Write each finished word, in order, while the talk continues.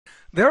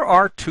There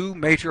are two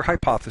major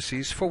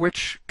hypotheses for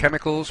which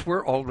chemicals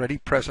were already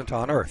present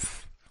on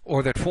Earth,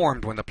 or that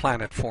formed when the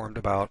planet formed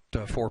about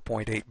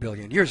 4.8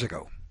 billion years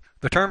ago.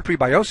 The term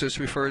prebiosis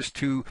refers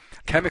to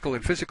chemical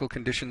and physical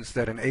conditions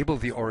that enable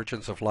the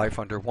origins of life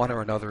under one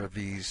or another of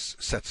these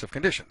sets of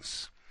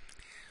conditions.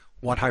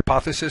 One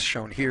hypothesis,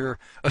 shown here,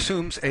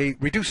 assumes a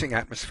reducing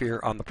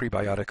atmosphere on the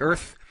prebiotic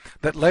Earth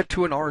that led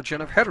to an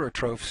origin of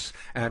heterotrophs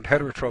and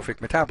heterotrophic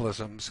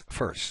metabolisms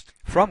first,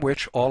 from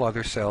which all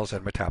other cells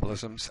and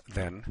metabolisms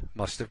then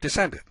must have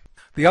descended.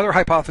 The other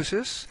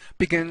hypothesis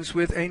begins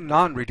with a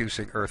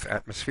non-reducing Earth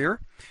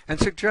atmosphere and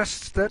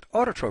suggests that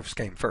autotrophs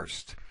came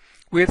first,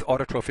 with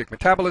autotrophic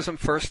metabolism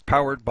first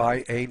powered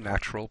by a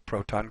natural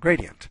proton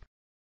gradient.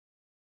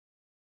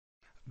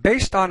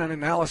 Based on an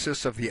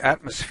analysis of the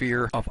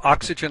atmosphere of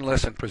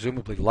oxygenless and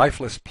presumably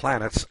lifeless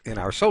planets in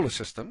our solar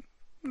system,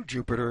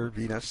 Jupiter,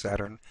 Venus,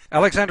 Saturn,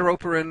 Alexander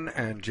Oparin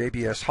and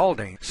J.B.S.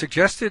 Haldane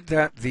suggested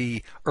that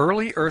the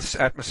early Earth's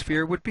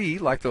atmosphere would be,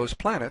 like those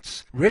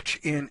planets, rich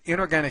in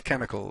inorganic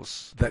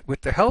chemicals that,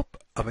 with the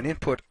help of an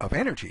input of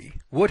energy,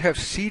 would have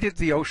seeded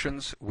the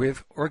oceans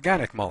with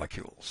organic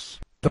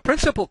molecules. The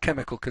principal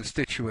chemical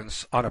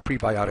constituents on a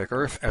prebiotic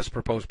Earth, as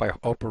proposed by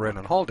Oparin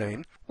and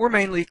Haldane, were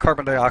mainly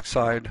carbon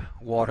dioxide,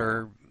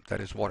 water, that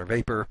is water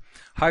vapor,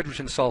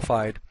 hydrogen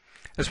sulfide,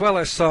 as well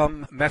as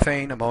some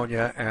methane,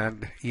 ammonia,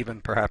 and even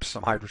perhaps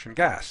some hydrogen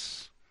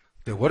gas.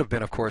 There would have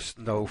been, of course,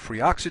 no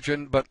free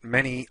oxygen, but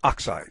many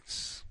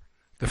oxides.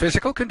 The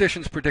physical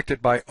conditions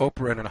predicted by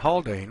Oparin and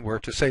Haldane were,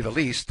 to say the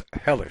least,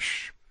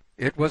 hellish.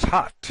 It was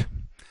hot.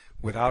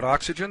 Without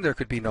oxygen, there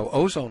could be no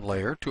ozone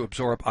layer to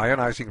absorb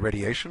ionizing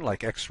radiation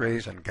like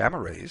X-rays and gamma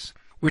rays,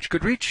 which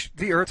could reach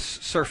the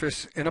Earth's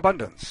surface in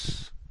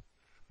abundance.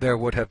 There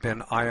would have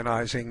been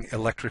ionizing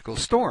electrical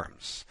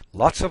storms,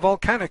 lots of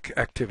volcanic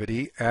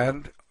activity,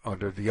 and,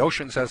 under the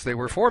oceans as they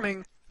were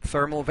forming,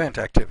 thermal vent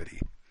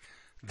activity.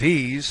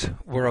 These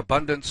were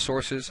abundant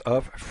sources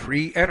of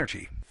free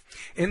energy.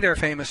 In their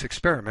famous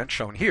experiment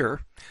shown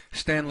here,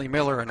 Stanley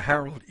Miller and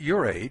Harold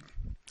Urey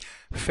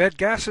fed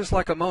gases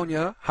like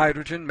ammonia,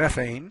 hydrogen,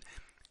 methane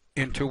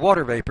into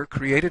water vapor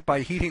created by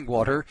heating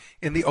water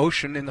in the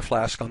ocean in the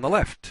flask on the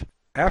left.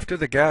 After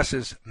the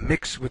gases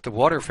mix with the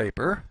water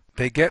vapor,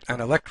 they get an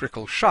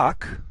electrical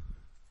shock.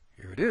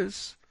 Here it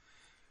is.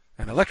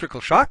 An electrical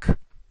shock,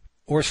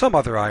 or some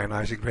other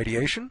ionizing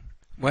radiation.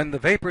 When the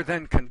vapor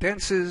then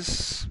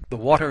condenses, the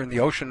water in the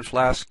ocean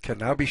flask can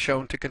now be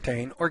shown to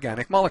contain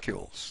organic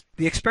molecules.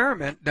 The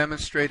experiment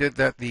demonstrated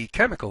that the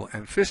chemical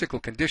and physical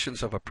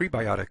conditions of a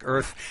prebiotic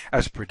Earth,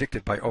 as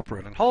predicted by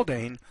Oparin and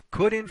Haldane,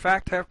 could in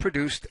fact have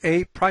produced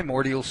a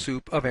primordial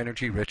soup of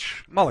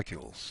energy-rich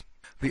molecules.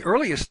 The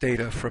earliest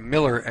data from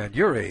Miller and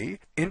Urey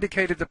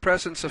indicated the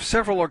presence of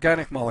several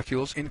organic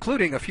molecules,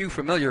 including a few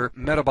familiar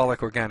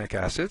metabolic organic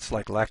acids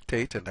like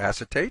lactate and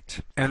acetate,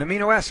 and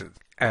amino acids,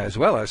 as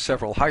well as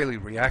several highly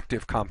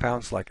reactive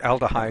compounds like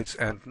aldehydes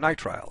and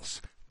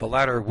nitriles. The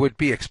latter would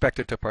be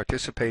expected to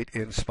participate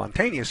in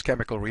spontaneous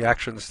chemical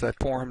reactions that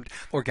formed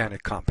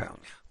organic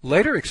compounds.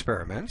 Later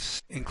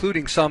experiments,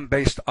 including some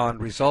based on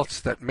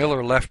results that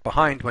Miller left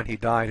behind when he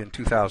died in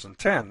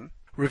 2010,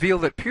 reveal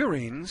that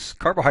purines,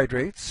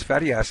 carbohydrates,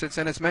 fatty acids,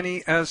 and as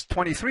many as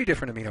 23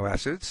 different amino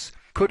acids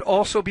could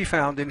also be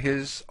found in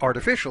his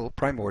artificial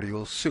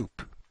primordial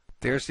soup.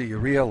 There's the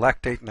urea,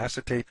 lactate, and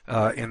acetate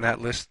in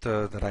that list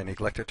that I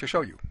neglected to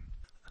show you.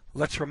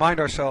 Let's remind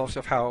ourselves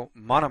of how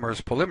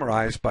monomers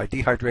polymerize by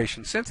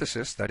dehydration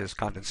synthesis, that is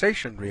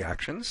condensation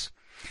reactions,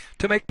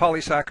 to make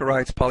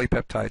polysaccharides,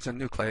 polypeptides, and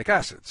nucleic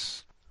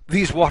acids.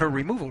 These water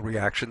removal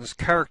reactions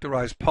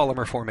characterize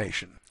polymer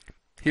formation.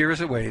 Here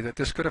is a way that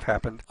this could have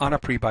happened on a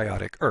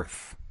prebiotic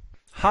Earth.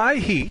 High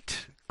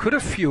heat could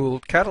have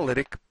fueled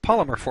catalytic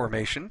polymer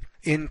formation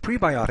in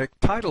prebiotic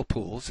tidal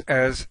pools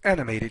as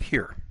animated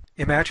here.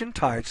 Imagine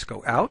tides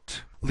go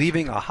out,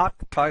 leaving a hot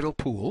tidal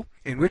pool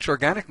in which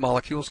organic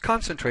molecules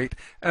concentrate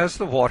as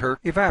the water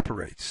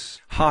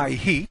evaporates. High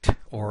heat,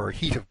 or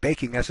heat of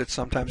baking as it's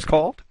sometimes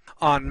called,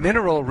 on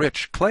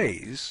mineral-rich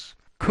clays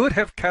could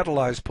have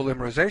catalyzed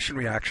polymerization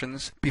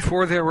reactions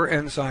before there were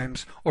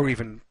enzymes or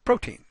even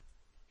protein.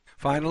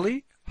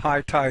 Finally,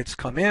 high tides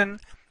come in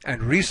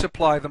and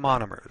resupply the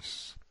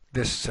monomers.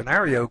 This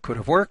scenario could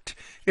have worked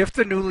if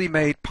the newly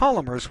made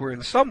polymers were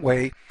in some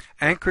way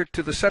anchored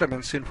to the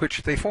sediments in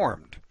which they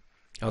formed.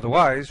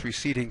 Otherwise,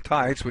 receding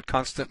tides would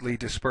constantly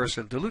disperse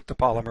and dilute the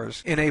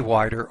polymers in a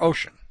wider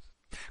ocean.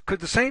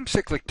 Could the same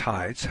cyclic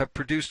tides have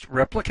produced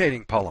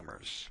replicating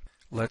polymers?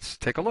 Let's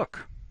take a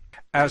look.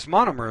 As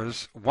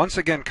monomers once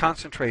again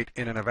concentrate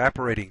in an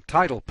evaporating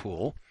tidal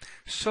pool,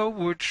 so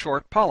would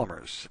short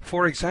polymers.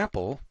 For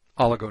example,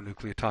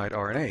 oligonucleotide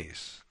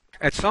RNAs.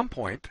 At some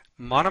point,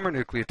 monomer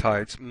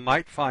nucleotides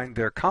might find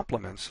their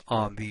complements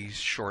on these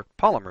short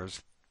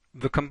polymers.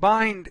 The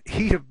combined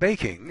heat of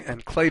baking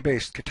and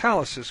clay-based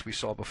catalysis we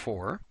saw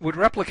before would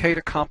replicate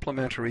a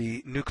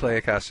complementary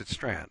nucleic acid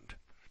strand.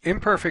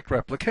 Imperfect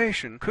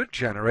replication could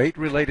generate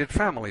related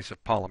families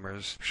of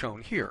polymers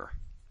shown here.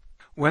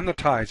 When the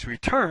tides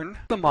return,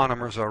 the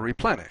monomers are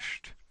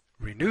replenished.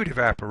 Renewed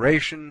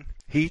evaporation,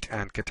 heat,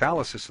 and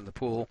catalysis in the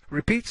pool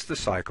repeats the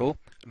cycle,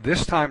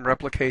 this time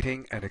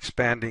replicating and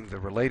expanding the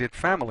related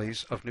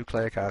families of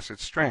nucleic acid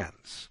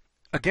strands.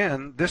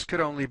 Again, this could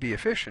only be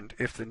efficient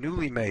if the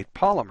newly made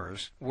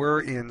polymers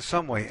were in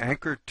some way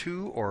anchored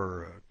to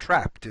or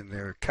trapped in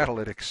their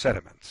catalytic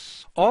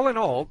sediments. All in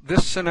all,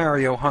 this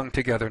scenario hung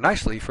together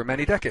nicely for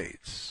many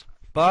decades.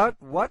 But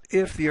what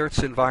if the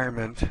Earth's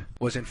environment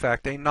was in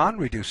fact a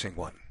non-reducing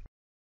one?